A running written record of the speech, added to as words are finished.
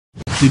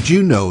Did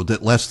you know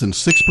that less than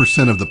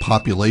 6% of the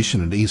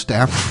population in East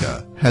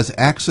Africa has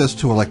access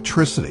to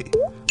electricity,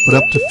 but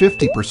up to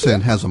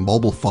 50% has a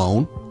mobile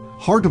phone?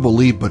 Hard to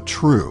believe, but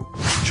true.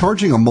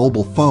 Charging a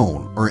mobile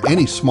phone or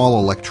any small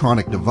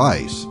electronic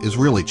device is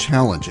really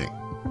challenging.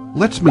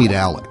 Let's meet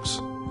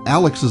Alex.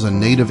 Alex is a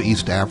native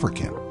East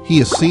African. He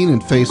has seen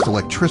and faced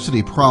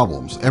electricity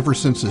problems ever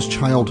since his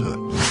childhood.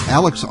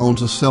 Alex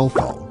owns a cell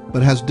phone,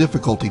 but has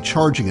difficulty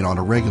charging it on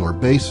a regular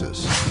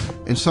basis.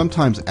 And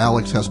sometimes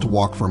Alex has to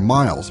walk for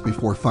miles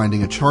before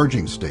finding a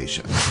charging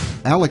station.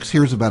 Alex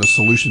hears about a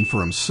solution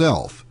for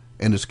himself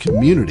and his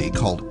community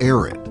called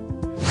Eret.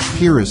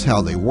 Here is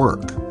how they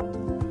work.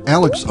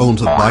 Alex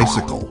owns a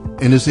bicycle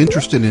and is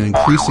interested in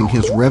increasing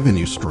his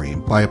revenue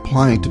stream by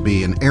applying to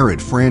be an Eret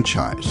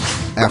franchise.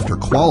 After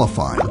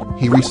qualifying,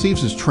 he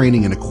receives his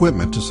training and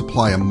equipment to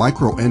supply a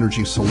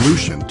micro-energy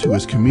solution to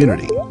his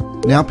community.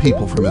 Now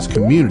people from his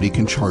community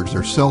can charge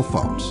their cell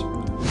phones.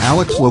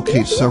 Alex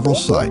locates several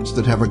sites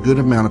that have a good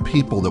amount of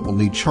people that will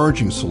need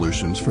charging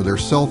solutions for their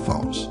cell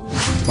phones.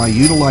 By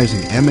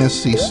utilizing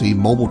MSCC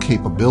mobile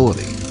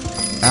capability,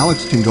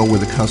 Alex can go where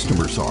the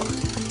customers are.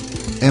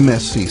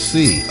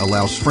 MSCC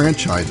allows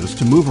franchises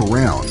to move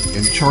around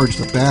and charge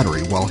the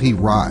battery while he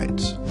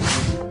rides.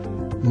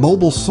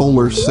 Mobile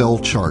solar cell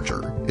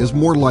charger is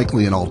more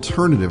likely an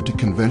alternative to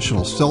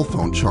conventional cell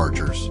phone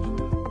chargers,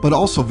 but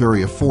also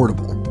very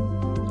affordable.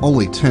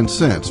 Only 10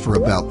 cents for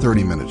about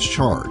 30 minutes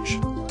charge.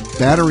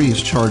 Battery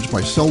is charged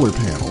by solar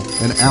panel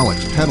and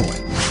Alex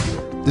pedaling.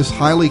 This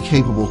highly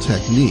capable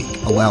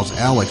technique allows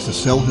Alex to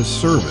sell his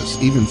service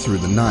even through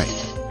the night.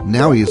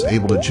 Now he is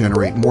able to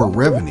generate more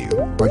revenue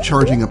by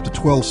charging up to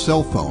 12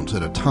 cell phones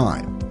at a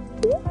time.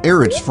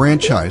 Eret's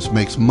franchise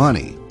makes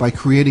money by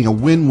creating a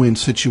win-win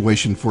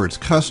situation for its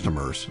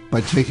customers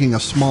by taking a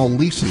small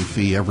leasing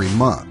fee every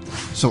month,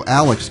 so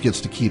Alex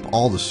gets to keep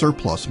all the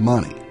surplus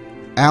money.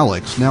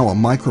 Alex, now a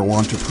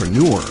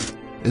micro-entrepreneur,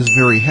 is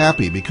very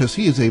happy because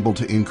he is able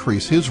to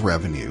increase his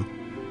revenue,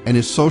 and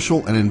his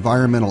social and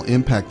environmental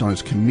impact on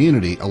his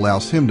community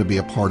allows him to be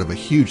a part of a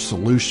huge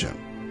solution.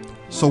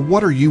 So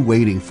what are you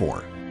waiting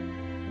for?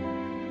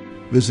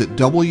 Visit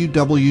www.a-r-e-d.com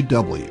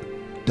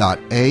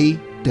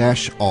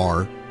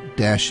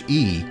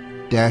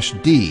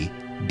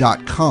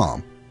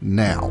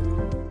now.